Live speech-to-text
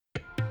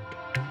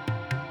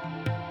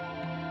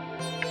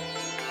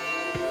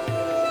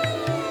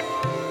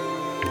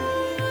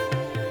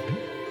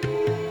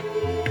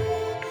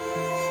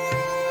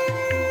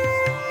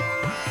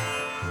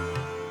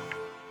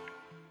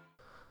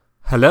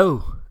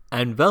Hello,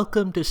 and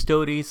welcome to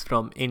Stories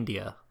from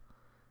India,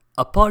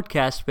 a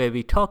podcast where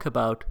we talk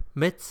about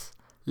myths,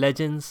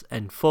 legends,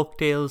 and folk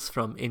tales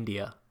from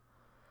India.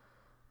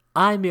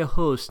 I'm your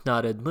host,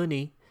 Narad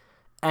Muni,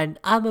 and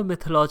I'm a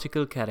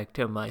mythological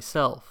character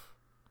myself.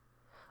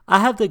 I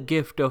have the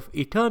gift of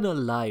eternal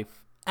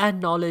life and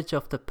knowledge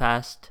of the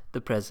past,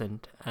 the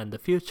present, and the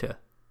future.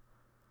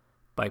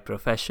 By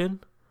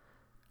profession,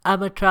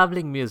 I'm a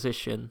traveling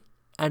musician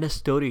and a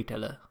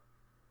storyteller.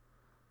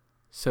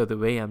 So the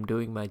way I'm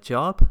doing my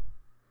job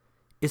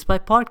is by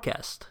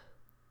podcast.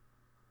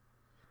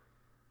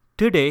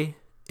 Today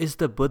is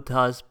the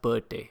Buddha's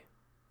birthday.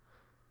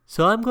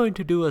 So I'm going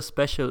to do a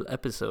special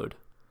episode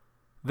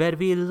where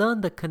we learn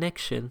the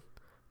connection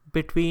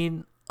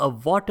between a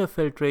water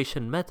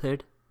filtration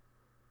method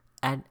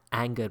and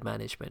anger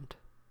management.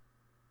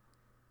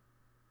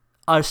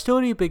 Our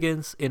story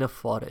begins in a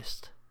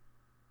forest.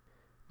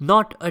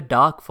 Not a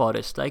dark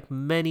forest like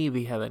many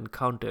we have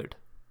encountered,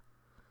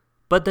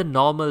 but the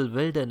normal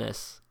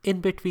wilderness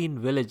in between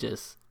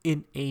villages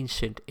in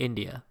ancient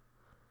India.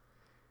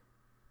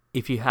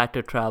 If you had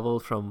to travel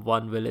from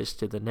one village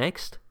to the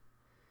next,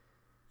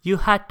 you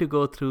had to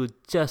go through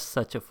just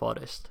such a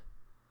forest.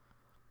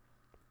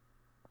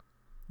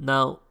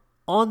 Now,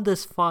 on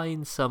this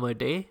fine summer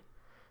day,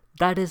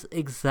 that is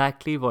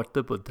exactly what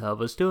the Buddha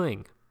was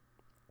doing.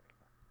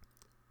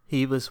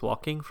 He was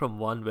walking from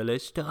one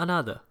village to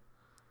another.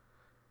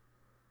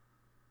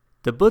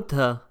 The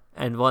Buddha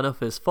and one of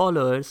his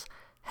followers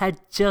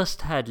had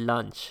just had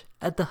lunch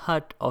at the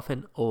hut of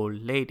an old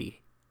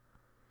lady.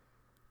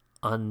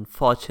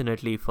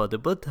 Unfortunately for the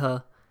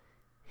Buddha,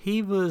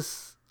 he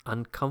was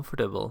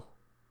uncomfortable.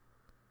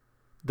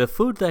 The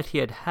food that he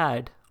had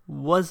had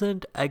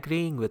wasn't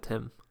agreeing with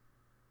him.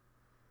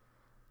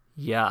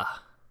 Yeah,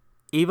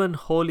 even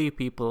holy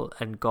people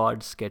and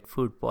gods get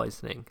food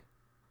poisoning.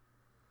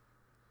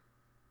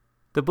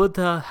 The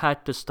Buddha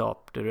had to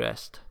stop to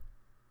rest.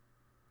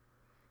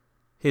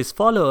 His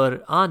follower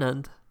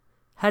Anand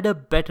had a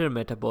better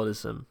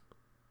metabolism.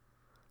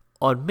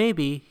 Or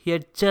maybe he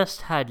had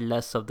just had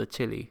less of the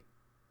chili.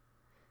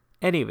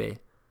 Anyway,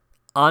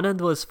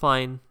 Anand was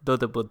fine though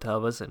the Buddha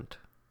wasn't.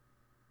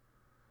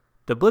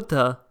 The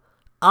Buddha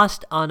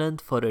asked Anand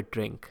for a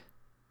drink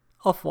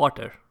of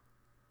water.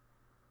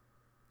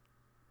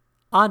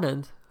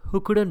 Anand, who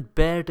couldn't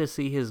bear to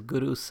see his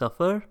guru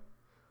suffer,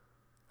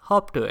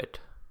 hopped to it.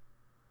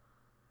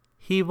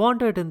 He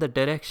wandered in the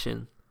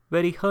direction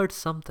where he heard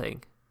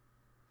something.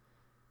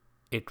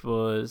 It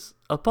was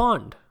a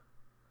pond,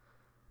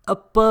 a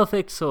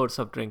perfect source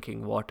of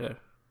drinking water.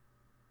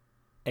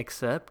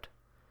 Except,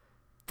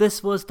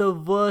 this was the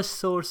worst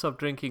source of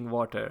drinking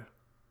water.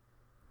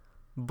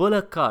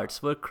 Bullock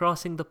carts were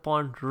crossing the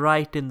pond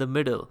right in the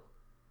middle.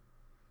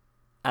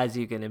 As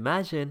you can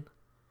imagine,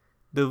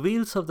 the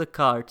wheels of the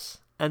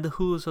carts and the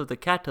hooves of the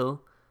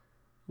cattle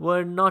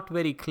were not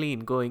very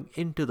clean going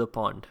into the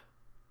pond,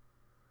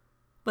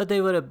 but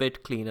they were a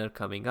bit cleaner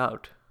coming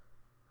out.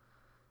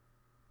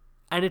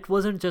 And it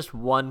wasn't just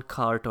one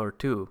cart or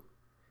two.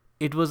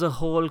 It was a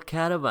whole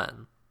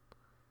caravan.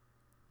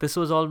 This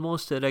was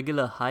almost a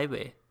regular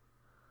highway.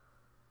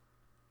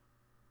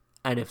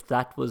 And if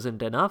that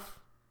wasn't enough,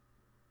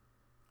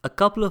 a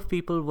couple of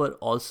people were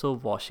also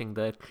washing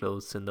their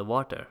clothes in the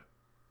water.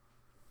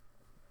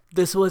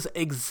 This was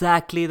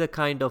exactly the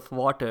kind of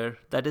water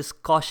that is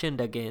cautioned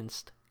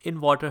against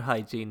in water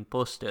hygiene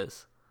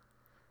posters.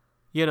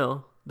 You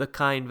know, the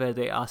kind where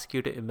they ask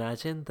you to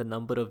imagine the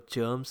number of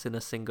germs in a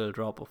single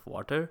drop of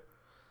water.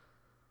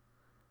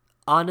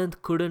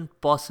 Anand couldn't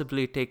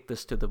possibly take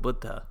this to the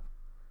Buddha.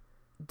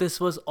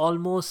 This was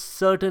almost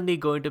certainly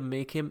going to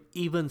make him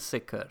even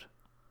sicker.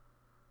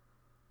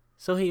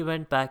 So he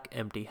went back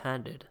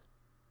empty-handed.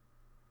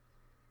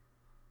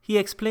 He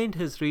explained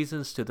his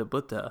reasons to the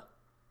Buddha.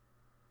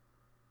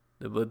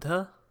 The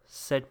Buddha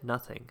said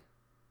nothing.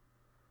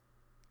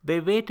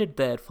 They waited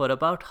there for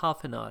about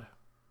half an hour.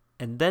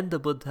 And then the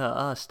Buddha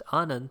asked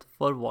Anand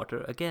for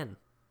water again.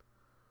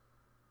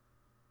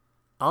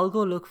 "I'll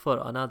go look for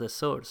another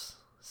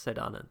source," said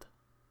Anand.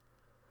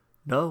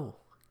 "No,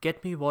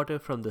 get me water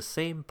from the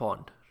same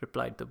pond,"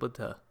 replied the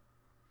Buddha.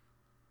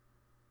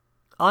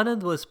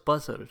 Anand was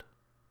puzzled,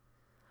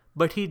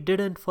 but he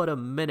didn't for a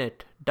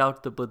minute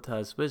doubt the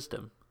Buddha's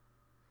wisdom.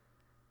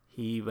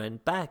 He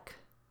went back.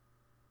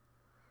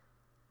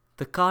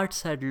 The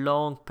carts had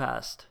long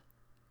passed,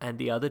 and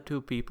the other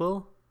two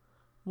people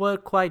were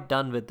quite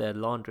done with their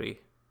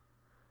laundry.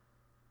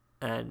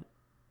 And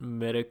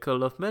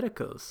miracle of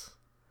miracles,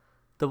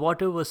 the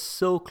water was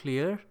so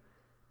clear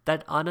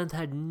that Anand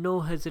had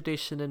no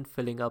hesitation in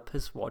filling up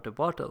his water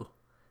bottle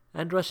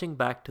and rushing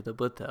back to the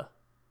Buddha.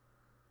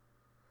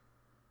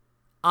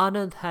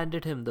 Anand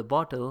handed him the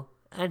bottle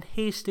and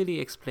hastily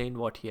explained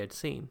what he had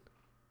seen.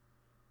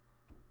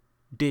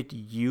 "Did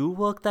you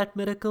work that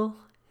miracle?"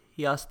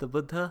 he asked the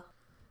Buddha.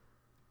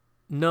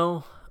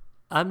 "No,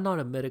 I'm not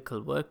a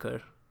miracle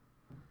worker.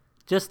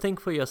 Just think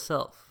for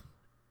yourself.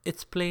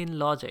 It's plain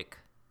logic."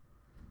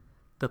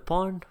 The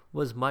pond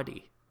was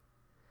muddy,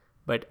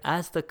 but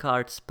as the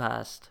carts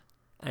passed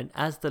and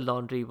as the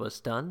laundry was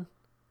done,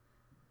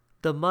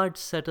 the mud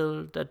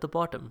settled at the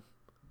bottom.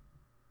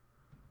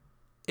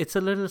 It's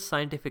a little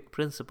scientific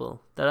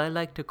principle that I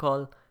like to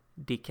call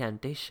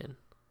decantation.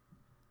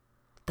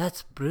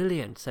 That's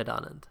brilliant, said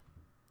Anand.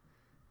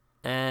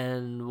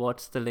 And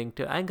what's the link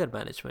to anger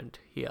management?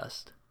 He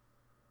asked.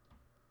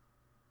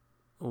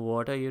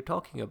 What are you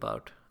talking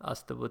about?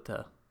 Asked the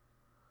Buddha.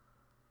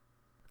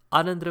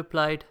 Anand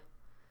replied,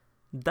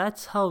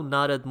 That's how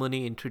Narad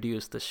Muni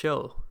introduced the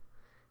show.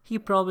 He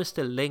promised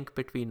a link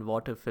between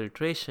water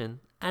filtration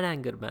and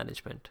anger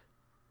management.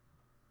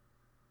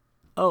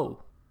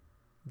 Oh,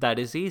 that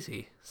is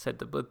easy, said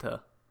the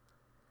Buddha.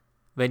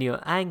 When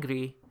you're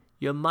angry,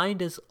 your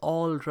mind is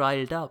all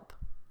riled up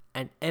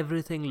and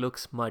everything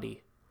looks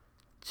muddy,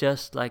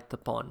 just like the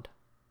pond.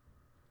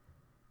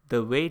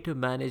 The way to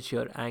manage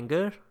your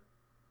anger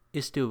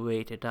is to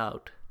wait it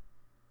out.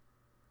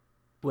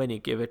 When you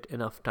give it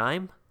enough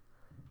time,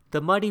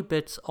 the muddy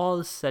bits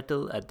all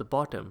settle at the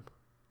bottom.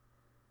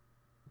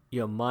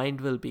 Your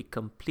mind will be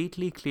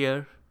completely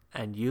clear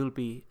and you'll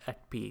be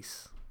at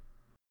peace.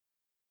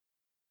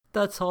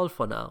 That's all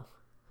for now.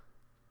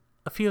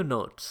 A few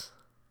notes.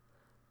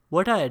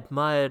 What I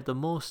admire the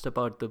most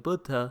about the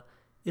Buddha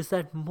is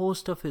that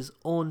most of his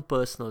own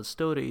personal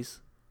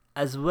stories,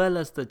 as well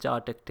as the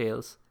Jatak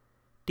tales,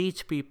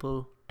 teach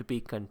people to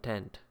be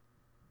content.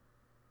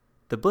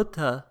 The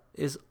Buddha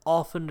is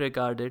often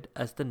regarded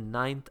as the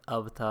 9th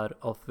avatar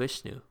of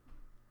Vishnu.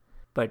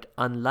 But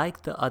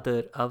unlike the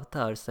other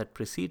avatars that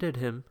preceded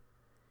him,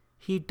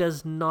 he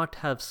does not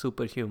have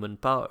superhuman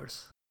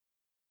powers.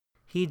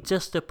 He's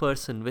just a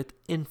person with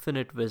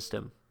infinite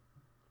wisdom.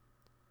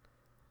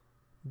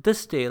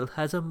 This tale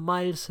has a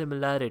mild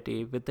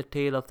similarity with the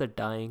tale of the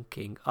dying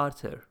King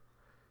Arthur,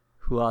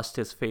 who asked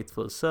his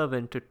faithful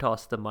servant to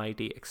toss the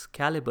mighty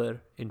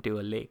Excalibur into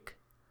a lake.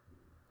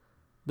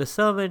 The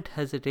servant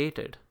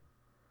hesitated,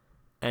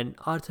 and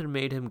Arthur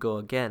made him go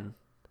again,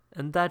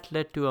 and that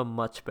led to a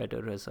much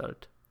better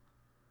result.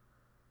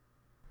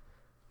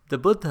 The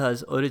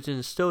Buddha's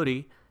origin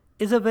story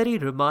is a very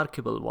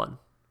remarkable one.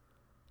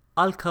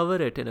 I'll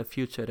cover it in a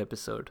future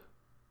episode.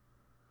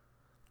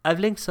 I've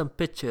linked some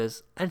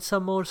pictures and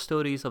some more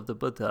stories of the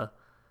Buddha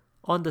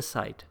on the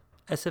site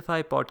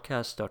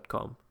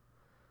sfipodcast.com.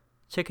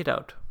 Check it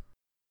out.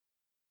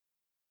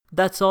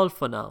 That's all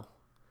for now.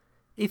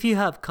 If you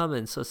have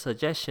comments or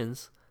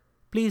suggestions,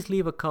 please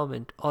leave a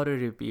comment or a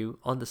review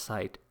on the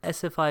site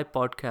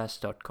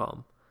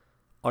sfipodcast.com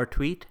or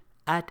tweet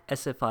at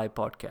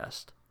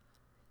sfipodcast.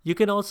 You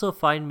can also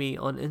find me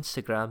on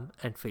Instagram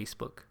and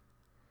Facebook.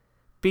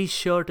 Be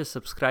sure to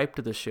subscribe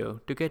to the show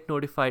to get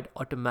notified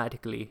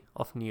automatically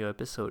of new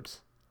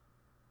episodes.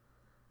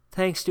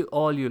 Thanks to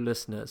all you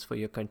listeners for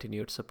your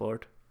continued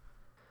support.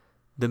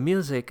 The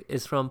music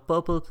is from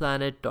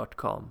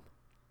purpleplanet.com.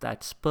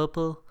 That's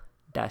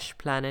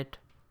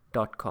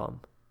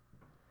purple-planet.com.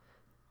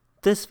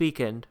 This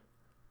weekend,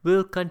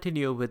 we'll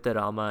continue with the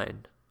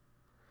Ramayana.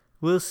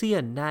 We'll see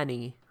a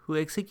nanny who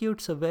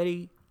executes a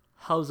very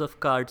House of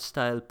Cards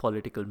style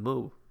political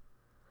move.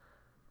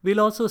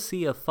 We'll also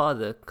see a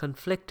father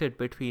conflicted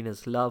between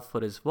his love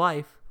for his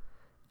wife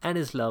and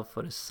his love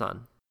for his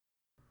son.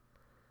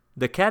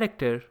 The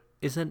character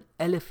is an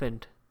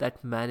elephant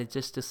that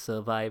manages to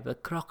survive a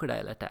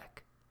crocodile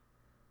attack,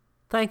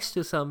 thanks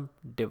to some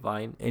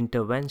divine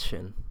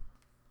intervention.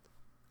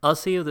 I'll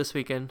see you this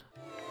weekend.